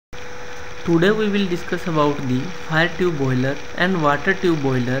Today we will discuss about the fire tube boiler and water tube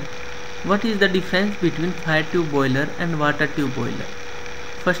boiler. What is the difference between fire tube boiler and water tube boiler?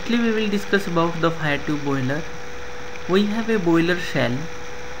 Firstly, we will discuss about the fire tube boiler. We have a boiler shell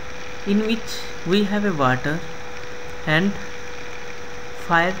in which we have a water and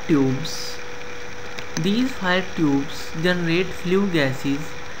fire tubes. These fire tubes generate flue gases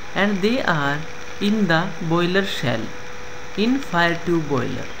and they are in the boiler shell in fire tube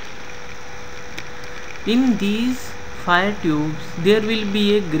boiler. In these fire tubes there will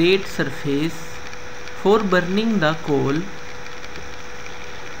be a grate surface for burning the coal.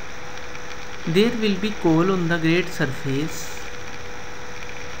 There will be coal on the grate surface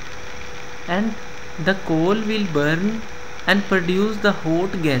and the coal will burn and produce the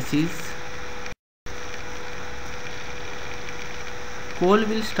hot gases. Coal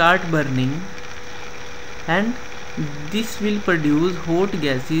will start burning and this will produce hot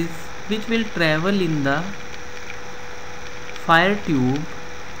gases which will travel in the fire tube,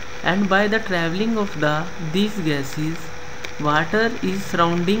 and by the traveling of these gases water is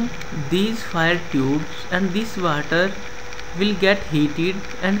surrounding these fire tubes and this water will get heated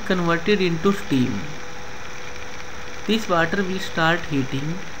and converted into steam. This water will start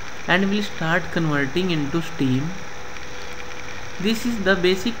heating and will start converting into steam. This is the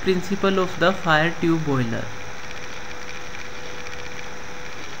basic principle of the fire tube boiler.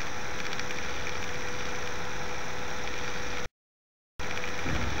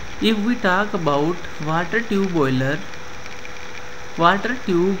 If we talk about water tube boiler, water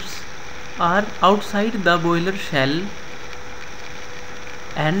tubes are outside the boiler shell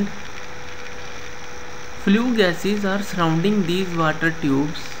and flue gases are surrounding these water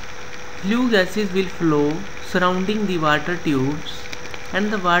tubes. Flue gases will flow surrounding the water tubes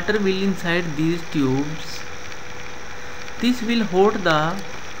and the water will inside these tubes. This will hot the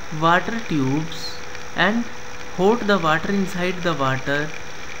water tubes and hot the water inside the water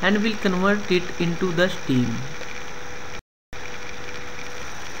and will convert it into the steam.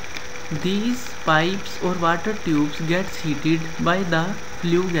 These pipes or water tubes gets heated by the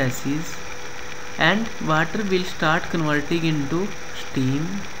flue gases and water will start converting into steam,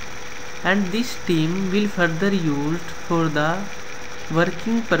 and this steam will further used for the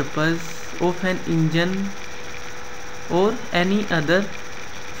working purpose of an engine or any other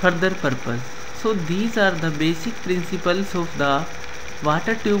further purpose. So these are the basic principles of the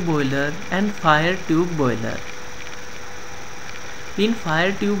water tube boiler and fire tube boiler. In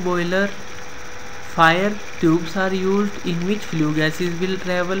fire tube boiler, fire tubes are used in which flue gases will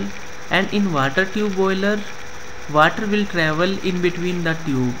travel, and in water tube boiler, water will travel in between the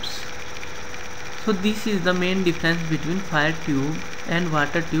tubes. So this is the main difference between fire tube and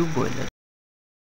water tube boiler.